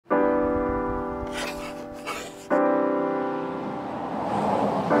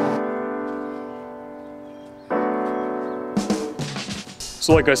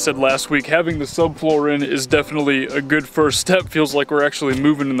So like I said last week, having the subfloor in is definitely a good first step. Feels like we're actually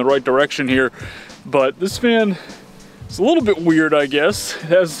moving in the right direction here. But this van is a little bit weird, I guess. It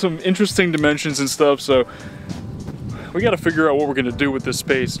has some interesting dimensions and stuff, so we got to figure out what we're going to do with this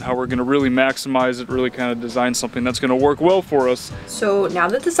space and how we're going to really maximize it, really kind of design something that's going to work well for us. So now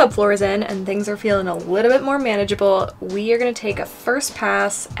that the subfloor is in and things are feeling a little bit more manageable, we are going to take a first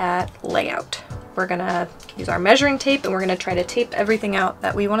pass at layout. We're going to use our measuring tape and we're going to try to tape everything out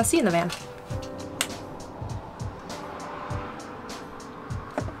that we want to see in the van.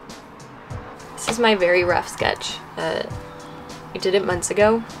 This is my very rough sketch. I did it months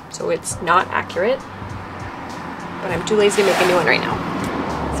ago, so it's not accurate, but I'm too lazy to make a new one right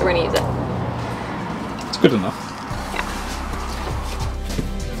now. So we're gonna use it. It's good enough.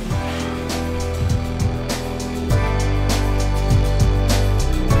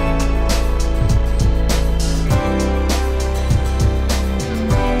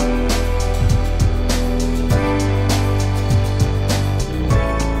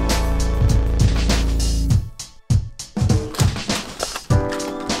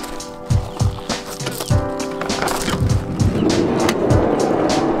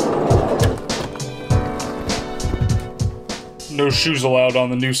 No shoes allowed on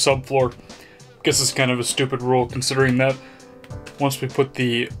the new subfloor. Guess it's kind of a stupid rule considering that once we put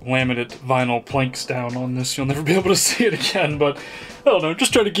the laminate vinyl planks down on this, you'll never be able to see it again, but I don't know,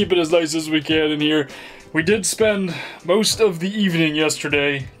 just try to keep it as nice as we can in here. We did spend most of the evening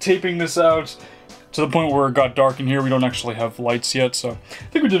yesterday taping this out to the point where it got dark in here. We don't actually have lights yet, so I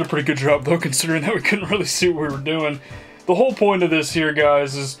think we did a pretty good job though, considering that we couldn't really see what we were doing. The whole point of this here,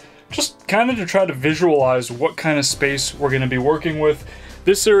 guys, is just kind of to try to visualize what kind of space we're going to be working with.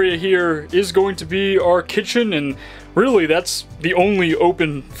 This area here is going to be our kitchen, and really that's the only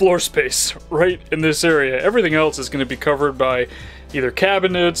open floor space right in this area. Everything else is going to be covered by either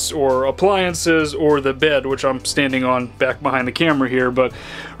cabinets or appliances or the bed, which I'm standing on back behind the camera here. But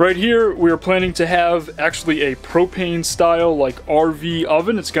right here we are planning to have actually a propane style like RV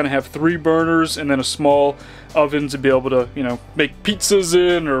oven. It's going to have 3 burners and then a small oven to be able to, you know, make pizzas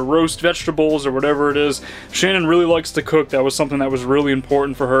in or roast vegetables or whatever it is. Shannon really likes to cook. That was something that was really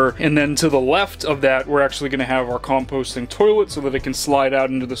important for her. And then to the left of that, we're actually going to have our composting toilet so that it can slide out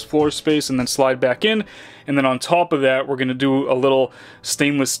into this floor space and then slide back in. And then on top of that, we're going to do a little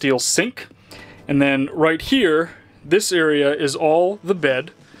stainless steel sink. And then right here, this area is all the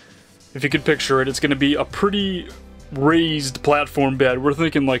bed. If you could picture it, it's going to be a pretty raised platform bed. We're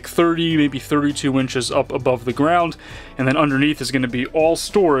thinking like 30, maybe 32 inches up above the ground, and then underneath is going to be all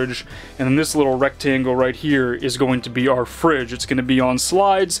storage, and then this little rectangle right here is going to be our fridge. It's going to be on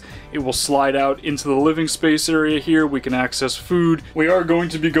slides. It will slide out into the living space area here. We can access food. We are going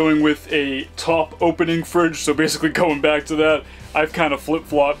to be going with a top opening fridge, so basically going back to that, I've kind of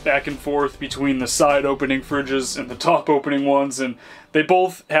flip-flopped back and forth between the side opening fridges and the top opening ones, and they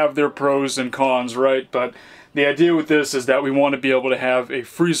both have their pros and cons, right? But the idea with this is that we want to be able to have a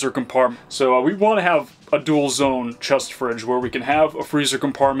freezer compartment. So we want to have a dual zone chest fridge where we can have a freezer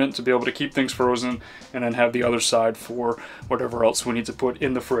compartment to be able to keep things frozen and then have the other side for whatever else we need to put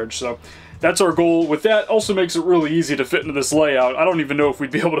in the fridge. So that's our goal with that. Also makes it really easy to fit into this layout. I don't even know if we'd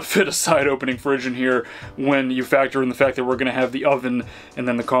be able to fit a side opening fridge in here when you factor in the fact that we're going to have the oven and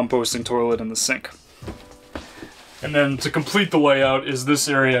then the composting toilet and the sink. And then to complete the layout is this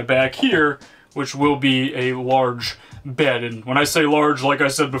area back here, which will be a large bed. And when I say large, like I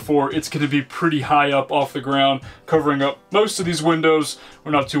said before, it's going to be pretty high up off the ground, covering up most of these windows.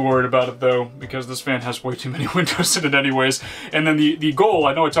 We're not too worried about it though, because this van has way too many windows in it anyways. And then the goal,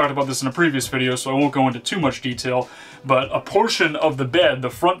 I know I talked about this in a previous video, so I won't go into too much detail, but a portion of the bed, the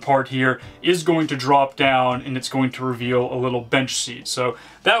front part here, is going to drop down and it's going to reveal a little bench seat. So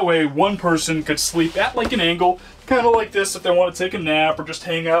that way one person could sleep at like an angle, kind of like this if they want to take a nap or just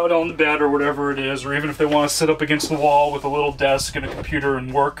hang out on the bed or whatever it is, or even if they want to sit up against the wall with a little desk and a computer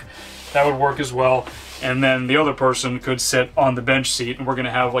and work, that would work as well. And then the other person could sit on the bench seat, and we're going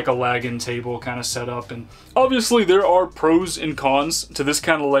to have like a lag-in table kind of set up. And obviously there are pros and cons to this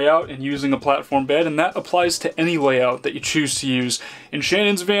kind of layout and using a platform bed, and that applies to any layout that you choose to use. In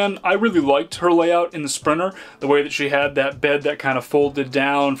Shannon's van, I really liked her layout in the Sprinter, the way that she had that bed that kind of folded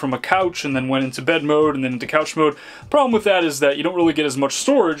down from a couch and then went into bed mode and then into couch mode. The problem with that is that you don't really get as much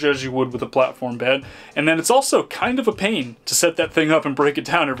storage as you would with a platform bed, and then it's also kind of a pain to set that thing up and break it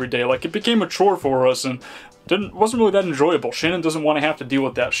down every day. Like, it became a chore for us, and wasn't really that enjoyable. Shannon doesn't want to have to deal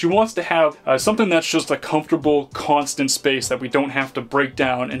with that. She wants to have something that's just a comfortable, constant space that we don't have to break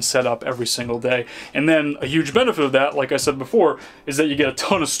down and set up every single day. And then a huge benefit of that, like I said before, is that you get a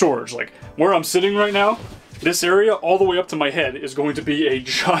ton of storage. Like where I'm sitting right now, This area all the way up to my head is going to be a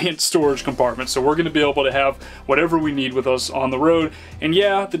giant storage compartment, so we're going to be able to have whatever we need with us on the road. And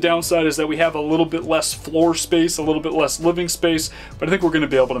yeah, the downside is that we have a little bit less floor space, a little bit less living space, but I think we're going to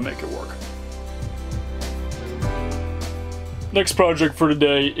be able to make it work. Next project for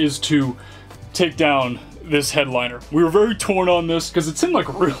today is to take down this headliner. We were very torn on this because it's in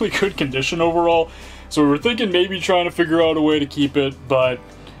like really good condition overall, so we were thinking maybe trying to figure out a way to keep it, but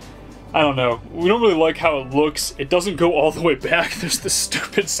I don't know. We don't really like how it looks. It doesn't go all the way back. There's this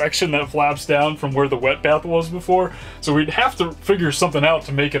stupid section that flaps down from where the wet bath was before, so we'd have to figure something out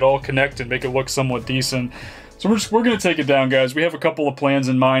to make it all connect and make it look somewhat decent. So we're gonna take it down, guys. We have a couple of plans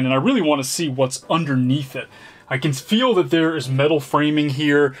in mind, and I really want to see what's underneath it. I can feel that there is metal framing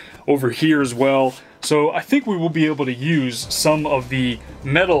here, over here as well. So I think we will be able to use some of the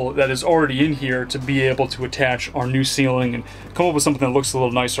metal that is already in here to be able to attach our new ceiling and come up with something that looks a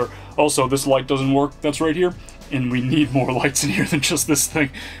little nicer. Also, this light doesn't work, that's right here, and we need more lights in here than just this thing.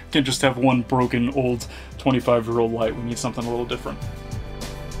 We can't just have one broken old 25-year-old light. We need something a little different.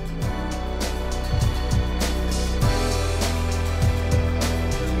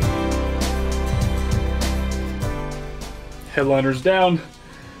 Headliner's down,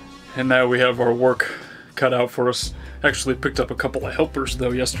 and now we have our work cut out for us. Actually picked up a couple of helpers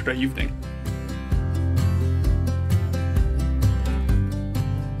though yesterday evening.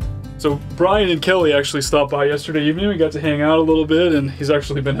 So Brian and Kelly actually stopped by yesterday evening. We got to hang out a little bit, and he's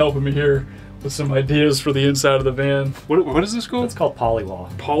actually been helping me here with some ideas for the inside of the van. What is this called? It's called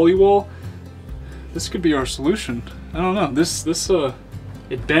polywall. Polywall? This could be our solution. I don't know.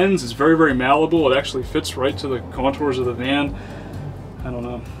 It bends, it's very, very malleable. It actually fits right to the contours of the van. I don't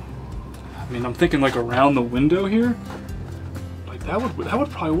know. I mean, I'm thinking like around the window here. Like that would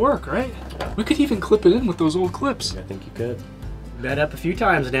probably work, right? We could even clip it in with those old clips. I think you could. Met up a few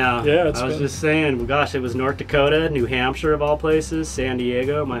times now. Yeah, I was just saying, well, gosh, it was North Dakota, New Hampshire of all places, San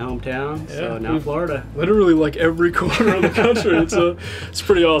Diego, my hometown, yeah, so now Florida. Literally like every corner of the country. It's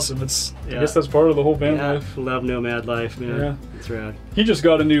pretty awesome. I guess that's part of the whole van life. Love nomad life, man. Yeah. It's rad. He just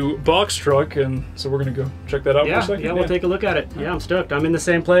got a new box truck, and so we're gonna go check that out for a second. Yeah, we'll take a look at it. Yeah, I'm stoked. I'm in the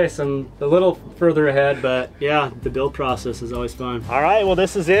same place. I'm a little further ahead, but yeah, the build process is always fun. All right, well,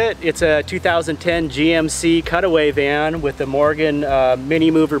 this is it. It's a 2010 GMC cutaway van with the Morgan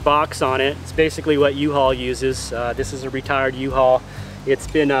mini mover box on it. It's basically what U-Haul uses. This is a retired U-Haul. It's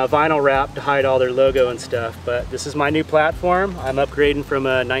been vinyl wrapped to hide all their logo and stuff, but this is my new platform. I'm upgrading from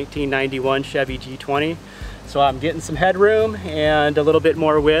a 1991 Chevy G20. So I'm getting some headroom and a little bit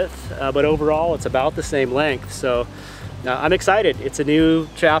more width, but overall it's about the same length. So I'm excited. It's a new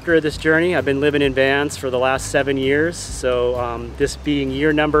chapter of this journey. I've been living in vans for the last 7 years. So this being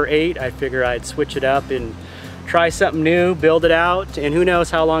year number 8, I figure I'd switch it up and try something new, build it out, and who knows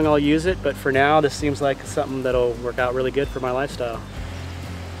how long I'll use it. But for now, this seems like something that'll work out really good for my lifestyle.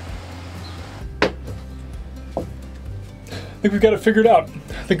 I think we've got it figured out.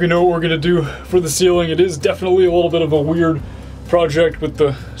 I think we know what we're gonna do for the ceiling. It is definitely a little bit of a weird project with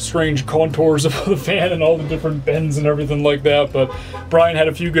the strange contours of the van and all the different bends and everything like that, but Brian had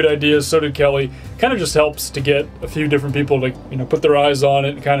a few good ideas, so did Kelly. Kind of just helps to get a few different people to, you know, put their eyes on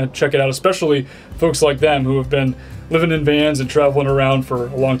it and kind of check it out, especially folks like them who have been living in vans and traveling around for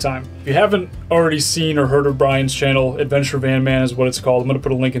a long time. If you haven't already seen or heard of Brian's channel, Adventure Van Man is what it's called. I'm going to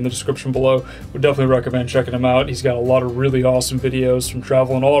put a link in the description below. Would definitely recommend checking him out. He's got a lot of really awesome videos from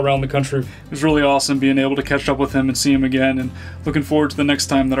traveling all around the country. It was really awesome being able to catch up with him and see him again, and looking forward to the next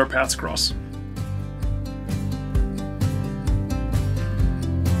time that our paths cross.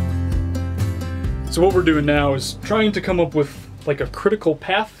 So what we're doing now is trying to come up with like a critical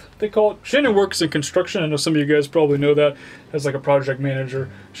path, they call it. Shannon works in construction. I know some of you guys probably know that as like a project manager.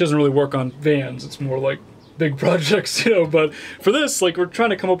 She doesn't really work on vans. It's more like big projects, you know, but for this, like, we're trying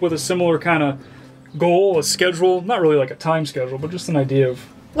to come up with a similar kind of goal, a schedule, not really like a time schedule, but just an idea of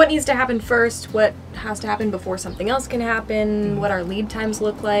what needs to happen first, what has to happen before something else can happen, what our lead times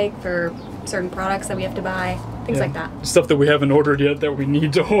look like for certain products that we have to buy, things like that. Stuff that we haven't ordered yet that we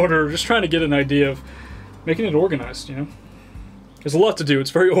need to order, just trying to get an idea of making it organized, you know? There's a lot to do.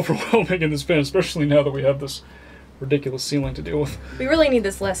 It's very overwhelming in this van, especially now that we have this ridiculous ceiling to deal with. We really need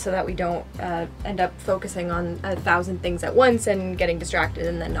this list so that we don't end up focusing on 1,000 things at once and getting distracted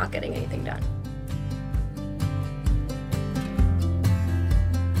and then not getting anything done.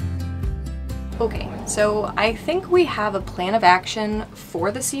 Okay, so I think we have a plan of action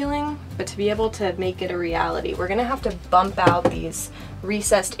for the ceiling, but to be able to make it a reality, we're gonna have to bump out these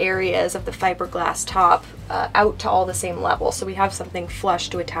recessed areas of the fiberglass top out to all the same level, so we have something flush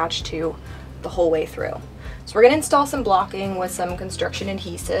to attach to the whole way through. So we're going to install some blocking with some construction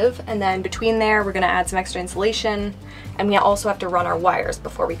adhesive, and then between there we're going to add some extra insulation, and we also have to run our wires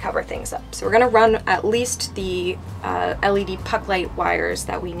before we cover things up. So we're going to run at least the LED puck light wires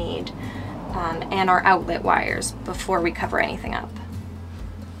that we need and our outlet wires before we cover anything up.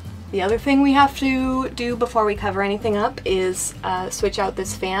 The other thing we have to do before we cover anything up is switch out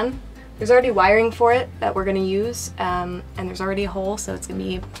this fan. There's already wiring for it that we're going to use, and there's already a hole, so it's going to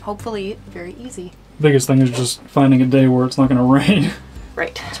be hopefully very easy. Biggest thing is just finding a day where it's not going to rain.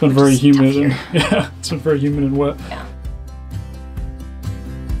 Right. It's been very humid and yeah, it's been very humid and wet. Yeah.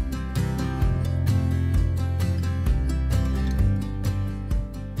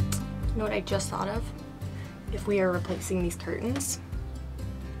 You know what I just thought of? If we are replacing these curtains,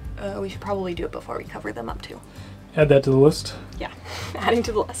 we should probably do it before we cover them up too. Add that to the list. Yeah, adding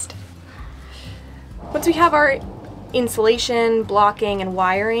to the list. Once we have our insulation, blocking, and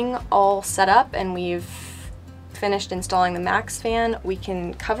wiring all set up and we've finished installing the max fan, we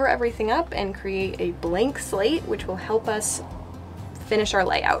can cover everything up and create a blank slate, which will help us finish our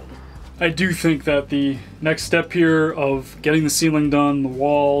layout. I do think that the next step here of getting the ceiling done, the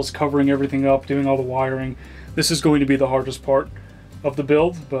walls, covering everything up, doing all the wiring, this is going to be the hardest part of the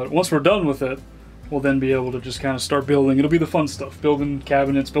build, but once we're done with it, we'll then be able to just kind of start building. It'll be the fun stuff. Building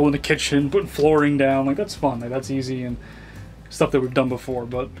cabinets, building a kitchen, putting flooring down. Like, that's fun. Like, that's easy and stuff that we've done before.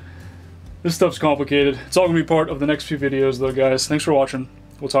 But this stuff's complicated. It's all going to be part of the next few videos, though, guys. Thanks for watching.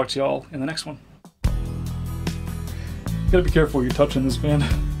 We'll talk to y'all in the next one. You gotta be careful when you're touching this, man.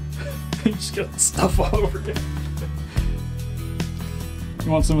 You just get stuff all over you.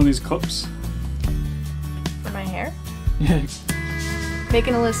 You want some of these clips? For my hair? Yeah.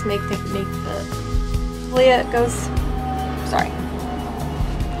 Making a list, make the Leah goes, sorry.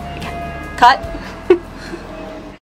 Cut.